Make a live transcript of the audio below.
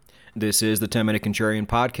This is the 10-Minute Contrarian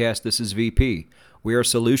Podcast. This is VP. We are a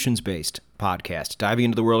solutions-based podcast, diving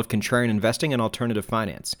into the world of contrarian investing and alternative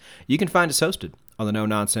finance. You can find us hosted on the No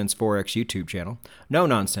Nonsense Forex YouTube channel,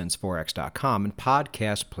 NoNonsenseForex.com, and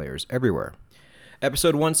podcast players everywhere.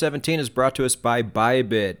 Episode 117 is brought to us by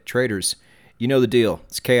Bybit. Traders, you know the deal.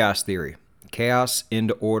 It's chaos theory. Chaos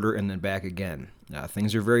into order and then back again.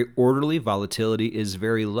 Things are very orderly. Volatility is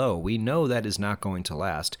very low. We know that is not going to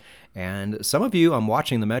last. And some of you, I'm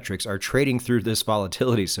watching the metrics, are trading through this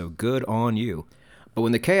volatility, so good on you. But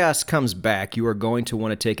when the chaos comes back, you are going to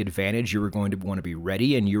want to take advantage. You are going to want to be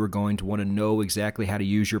ready, and you are going to want to know exactly how to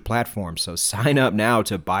use your platform. So sign up now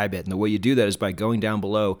to Bybit. And the way you do that is by going down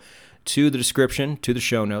below to the description, to the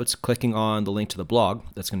show notes, clicking on the link to the blog.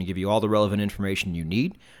 That's going to give you all the relevant information you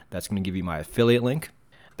need. That's going to give you my affiliate link.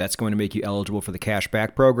 That's going to make you eligible for the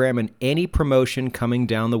cashback program and any promotion coming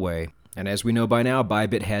down the way. And as we know by now,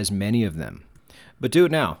 Bybit has many of them. But do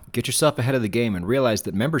it now. Get yourself ahead of the game and realize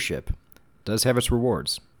that membership does have its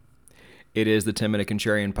rewards. It is the 10-Minute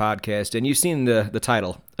Contrarian Podcast, and you've seen the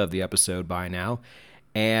title of the episode by now.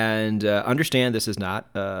 And understand this is not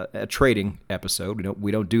a trading episode.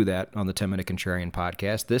 We don't do that on the 10-Minute Contrarian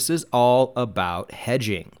Podcast. This is all about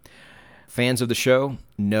hedging. Fans of the show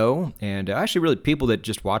know, and actually really people that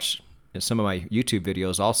just watch some of my YouTube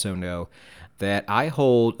videos also know, that I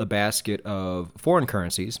hold a basket of foreign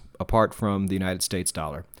currencies apart from the United States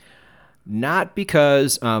dollar. Not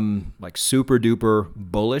because I'm like super duper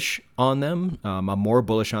bullish on them. I'm more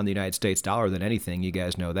bullish on the United States dollar than anything. You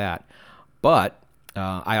guys know that. But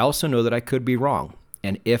I also know that I could be wrong.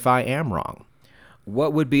 And if I am wrong,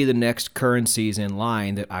 what would be the next currencies in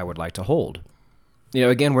line that I would like to hold? You know,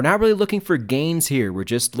 again, we're not really looking for gains here. We're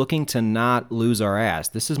just looking to not lose our ass.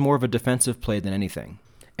 This is more of a defensive play than anything.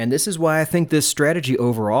 And this is why I think this strategy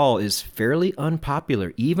overall is fairly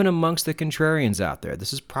unpopular, even amongst the contrarians out there.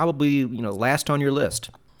 This is probably, last on your list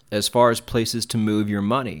as far as places to move your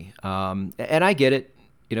money. And I get it.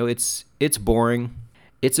 It's boring.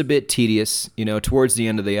 It's a bit tedious. Towards the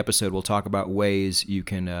end of the episode, we'll talk about ways you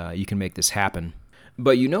can make this happen.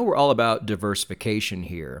 But we're all about diversification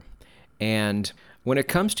here. And when it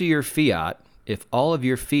comes to your fiat, if all of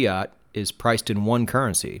your fiat is priced in one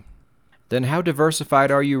currency, then how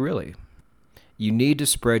diversified are you really? You need to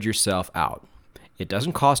spread yourself out. It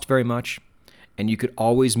doesn't cost very much, and you could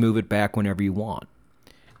always move it back whenever you want.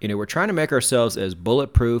 We're trying to make ourselves as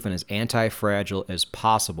bulletproof and as anti-fragile as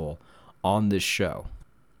possible on this show.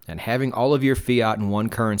 And having all of your fiat in one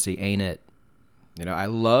currency ain't it. I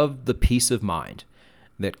love the peace of mind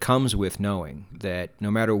that comes with knowing that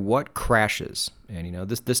no matter what crashes, and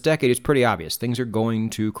this decade is pretty obvious, things are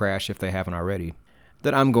going to crash if they haven't already,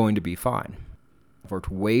 that I'm going to be fine. I've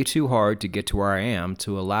worked way too hard to get to where I am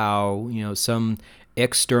to allow, some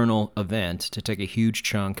external event to take a huge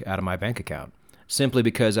chunk out of my bank account, simply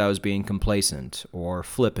because I was being complacent or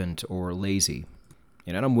flippant or lazy.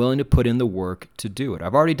 And I'm willing to put in the work to do it.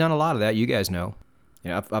 I've already done a lot of that, you guys know.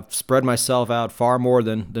 I've spread myself out far more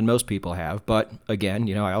than most people have. But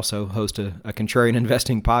again, I also host a contrarian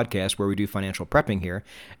investing podcast where we do financial prepping here,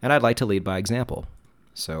 and I'd like to lead by example.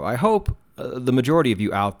 So I hope the majority of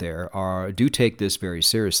you out there do take this very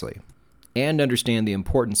seriously and understand the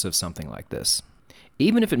importance of something like this.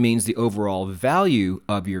 Even if it means the overall value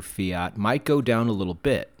of your fiat might go down a little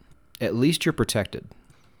bit, at least you're protected.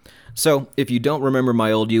 So if you don't remember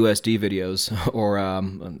my old USD videos, or I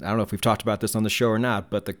don't know if we've talked about this on the show or not,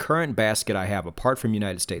 but the current basket I have apart from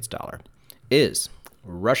United States dollar is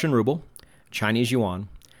Russian ruble, Chinese yuan,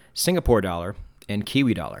 Singapore dollar, and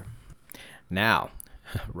Kiwi dollar. Now,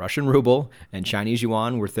 Russian ruble and Chinese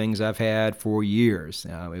yuan were things I've had for years.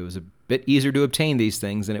 It was a bit easier to obtain these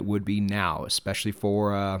things than it would be now, especially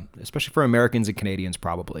for Americans and Canadians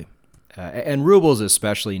probably. And rubles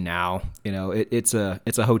especially now, it's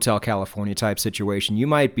a Hotel California type situation. You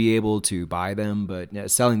might be able to buy them,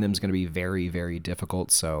 but selling them is going to be very, very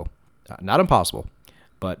difficult. So not impossible,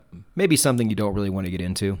 but maybe something you don't really want to get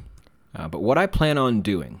into. But what I plan on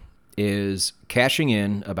doing is cashing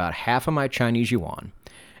in about half of my Chinese yuan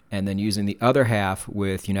and then using the other half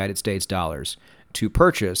with United States dollars to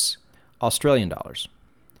purchase Australian dollars.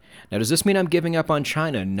 Now, does this mean I'm giving up on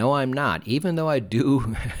China? No, I'm not, even though I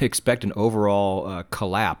do expect an overall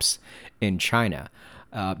collapse in China.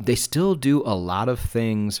 They still do a lot of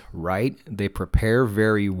things right. They prepare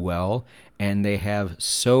very well, and they have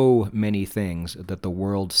so many things that the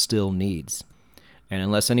world still needs. And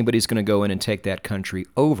unless anybody's going to go in and take that country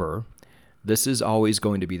over, this is always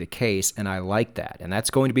going to be the case, and I like that. And that's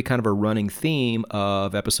going to be kind of a running theme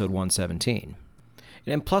of episode 117.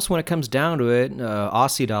 And plus, when it comes down to it,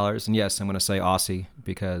 Aussie dollars, and yes, I'm going to say Aussie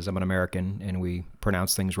because I'm an American and we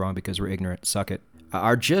pronounce things wrong because we're ignorant, suck it,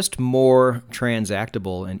 are just more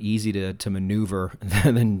transactable and easy to maneuver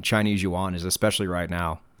than Chinese yuan is, especially right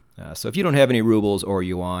now. So if you don't have any rubles or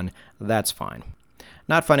yuan, that's fine.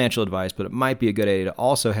 Not financial advice, but it might be a good idea to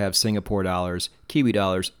also have Singapore dollars, Kiwi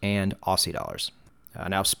dollars, and Aussie dollars.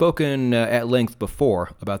 Now, I've spoken at length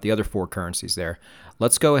before about the other four currencies there.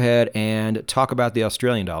 Let's go ahead and talk about the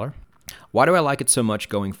Australian dollar. Why do I like it so much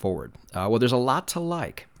going forward? Well, there's a lot to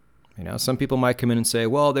like. Some people might come in and say,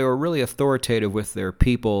 well, they were really authoritative with their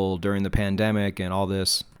people during the pandemic and all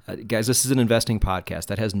this. Guys, this is an investing podcast.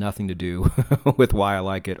 That has nothing to do with why I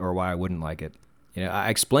like it or why I wouldn't like it. I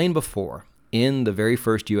explained before in the very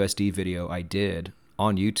first USD video I did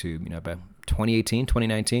on YouTube, about 2018,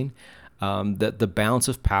 2019, that the balance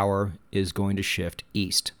of power is going to shift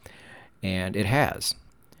east. And it has.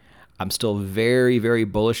 I'm still very, very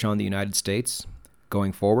bullish on the United States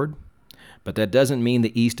going forward, but that doesn't mean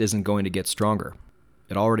the East isn't going to get stronger.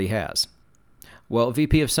 It already has. Well,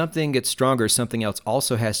 VP, if something gets stronger, something else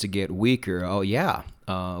also has to get weaker. Oh, yeah.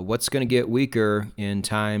 What's going to get weaker in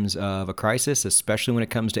times of a crisis, especially when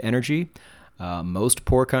it comes to energy? Most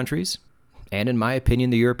poor countries, and in my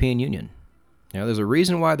opinion, the European Union. There's a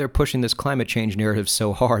reason why they're pushing this climate change narrative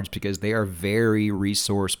so hard, because they are very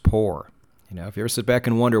resource poor. If you ever sit back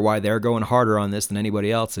and wonder why they're going harder on this than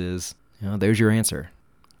anybody else is, there's your answer.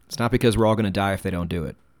 It's not because we're all going to die if they don't do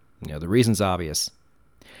it. The reason's obvious.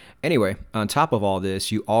 Anyway, on top of all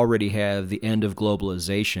this, you already have the end of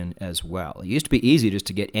globalization as well. It used to be easy just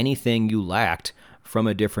to get anything you lacked from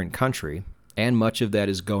a different country, and much of that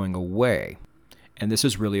is going away. And this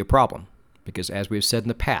is really a problem, because as we've said in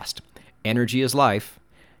the past, energy is life,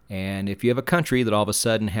 and if you have a country that all of a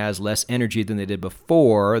sudden has less energy than they did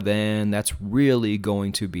before, then that's really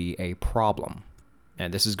going to be a problem.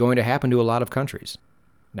 And this is going to happen to a lot of countries.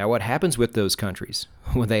 Now, what happens with those countries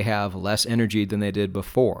when they have less energy than they did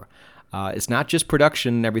before? It's not just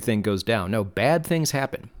production and everything goes down. No, bad things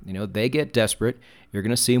happen. They get desperate. You're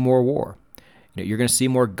going to see more war. You're going to see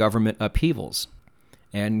more government upheavals.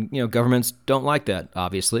 And, governments don't like that,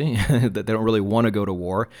 obviously. They don't really want to go to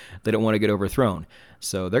war. They don't want to get overthrown.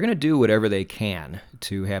 So they're going to do whatever they can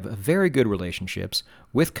to have very good relationships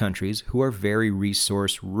with countries who are very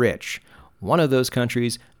resource rich. One of those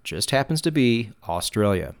countries just happens to be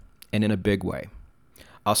Australia, and in a big way.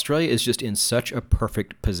 Australia is just in such a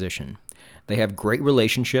perfect position. They have great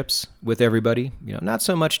relationships with everybody. Not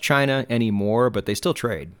so much China anymore, but they still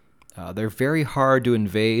trade. They're very hard to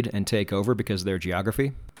invade and take over because of their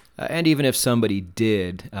geography. And even if somebody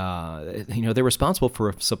did, they're responsible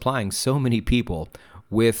for supplying so many people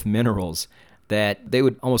with minerals that they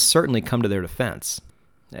would almost certainly come to their defense,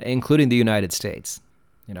 including the United States.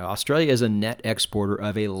 Australia is a net exporter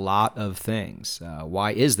of a lot of things.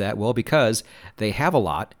 Why is that? Well, because they have a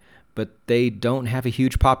lot, but they don't have a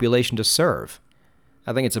huge population to serve.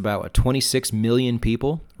 I think it's about 26 million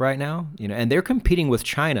people right now, and they're competing with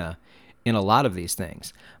China in a lot of these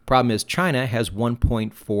things. Problem is, China has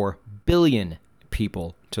 1.4 billion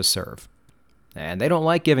people to serve, and they don't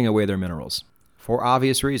like giving away their minerals for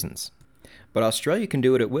obvious reasons. But Australia can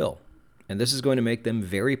do it at will, and this is going to make them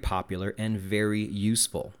very popular and very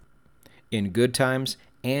useful in good times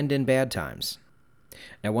and in bad times.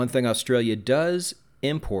 Now, one thing Australia does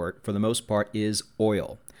import, for the most part, is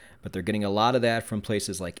oil. But they're getting a lot of that from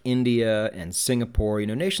places like India and Singapore,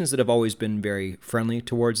 nations that have always been very friendly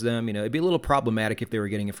towards them. It'd be a little problematic if they were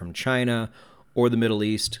getting it from China or the Middle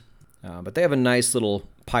East. But they have a nice little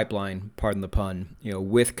pipeline, pardon the pun,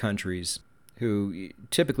 with countries who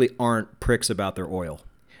typically aren't pricks about their oil.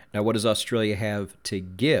 Now, what does Australia have to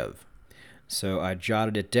give? So I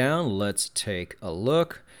jotted it down. Let's take a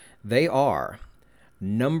look. They are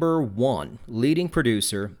number one leading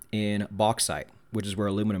producer in bauxite, which is where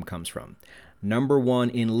aluminum comes from. Number one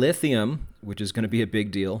in lithium, which is going to be a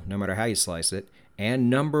big deal no matter how you slice it. And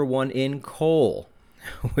number one in coal,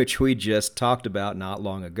 which we just talked about not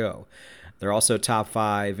long ago. They're also top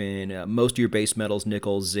five in most of your base metals,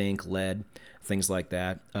 nickel, zinc, lead, things like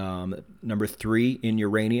that. Number three in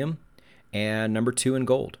uranium, and number two in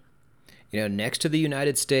gold. Next to the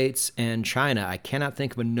United States and China, I cannot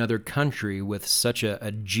think of another country with such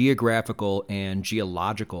a geographical and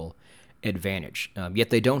geological advantage. Yet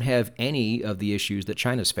they don't have any of the issues that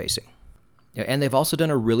China's facing. And they've also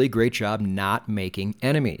done a really great job not making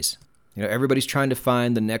enemies. Everybody's trying to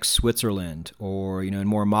find the next Switzerland, or, in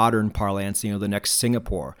more modern parlance, the next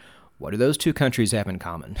Singapore. What do those two countries have in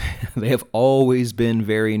common? They have always been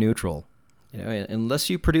very neutral. Unless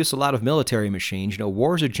you produce a lot of military machines,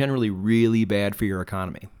 wars are generally really bad for your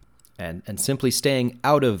economy. And simply staying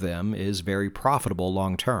out of them is very profitable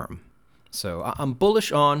long term. So I'm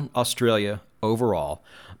bullish on Australia overall,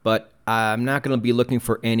 but I'm not going to be looking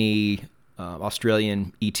for any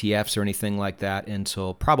Australian ETFs or anything like that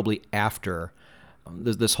until probably after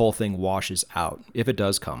this whole thing washes out, if it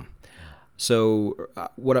does come. So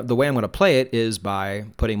the way I'm going to play it is by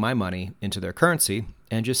putting my money into their currency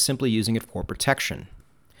and just simply using it for protection.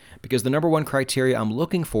 Because the number one criteria I'm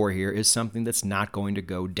looking for here is something that's not going to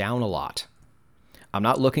go down a lot. I'm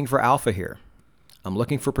not looking for alpha here. I'm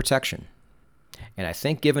looking for protection. And I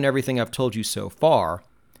think given everything I've told you so far,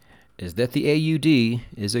 is that the AUD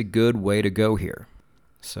is a good way to go here.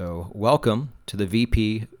 So welcome to the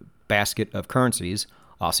VP basket of currencies,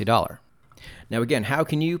 Aussie dollar. Now, again, how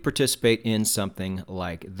can you participate in something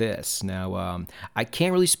like this? Now, I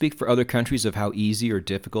can't really speak for other countries of how easy or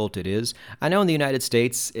difficult it is. I know in the United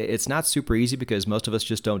States, it's not super easy because most of us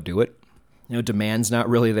just don't do it. Demand's not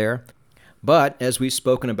really there. But as we've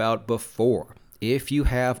spoken about before, if you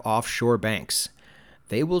have offshore banks,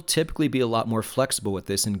 they will typically be a lot more flexible with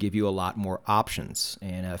this and give you a lot more options.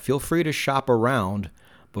 And feel free to shop around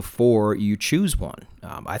before you choose one.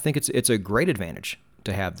 I think it's a great advantage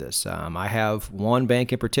to have this. I have one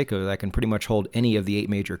bank in particular that can pretty much hold any of the 8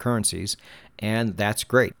 major currencies, and that's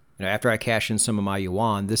great. After I cash in some of my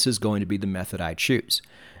yuan, this is going to be the method I choose.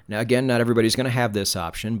 Now, again, not everybody's going to have this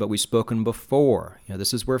option, but we've spoken before.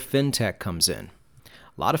 This is where fintech comes in.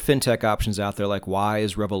 A lot of fintech options out there like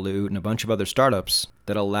Wise, Revolut, and a bunch of other startups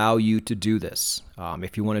that allow you to do this.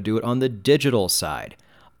 If you want to do it on the digital side,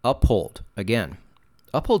 Uphold, again.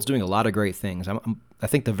 Uphold's doing a lot of great things. I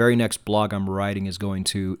think the very next blog I'm writing is going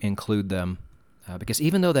to include them because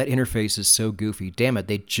even though that interface is so goofy, damn it,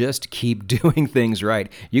 they just keep doing things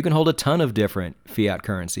right. You can hold a ton of different fiat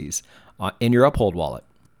currencies in your Uphold wallet.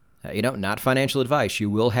 Not financial advice. You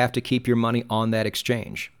will have to keep your money on that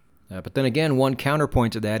exchange. But then again, one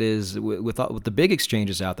counterpoint to that is with the big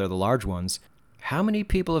exchanges out there, the large ones, how many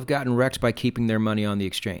people have gotten wrecked by keeping their money on the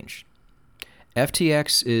exchange?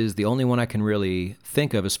 FTX is the only one I can really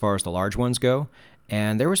think of as far as the large ones go.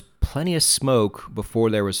 And there was plenty of smoke before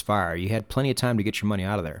there was fire. You had plenty of time to get your money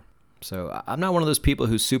out of there. So I'm not one of those people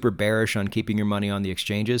who's super bearish on keeping your money on the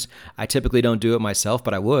exchanges. I typically don't do it myself,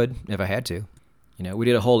 but I would if I had to. We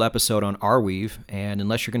did a whole episode on Arweave, and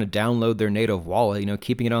unless you're going to download their native wallet,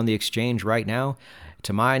 keeping it on the exchange right now,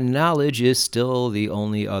 to my knowledge, is still the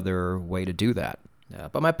only other way to do that.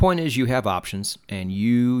 But my point is you have options, and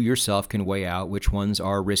you yourself can weigh out which ones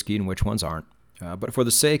are risky and which ones aren't. But for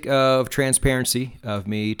the sake of transparency, of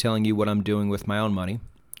me telling you what I'm doing with my own money,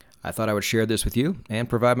 I thought I would share this with you and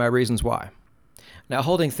provide my reasons why. Now,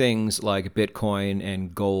 holding things like Bitcoin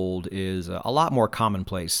and gold is a lot more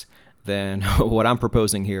commonplace than what I'm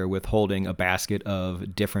proposing here with holding a basket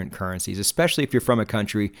of different currencies, especially if you're from a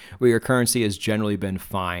country where your currency has generally been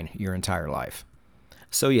fine your entire life.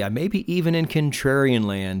 So yeah, maybe even in contrarian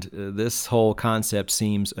land, this whole concept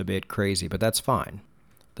seems a bit crazy, but that's fine.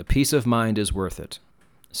 The peace of mind is worth it.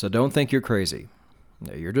 So don't think you're crazy.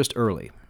 You're just early.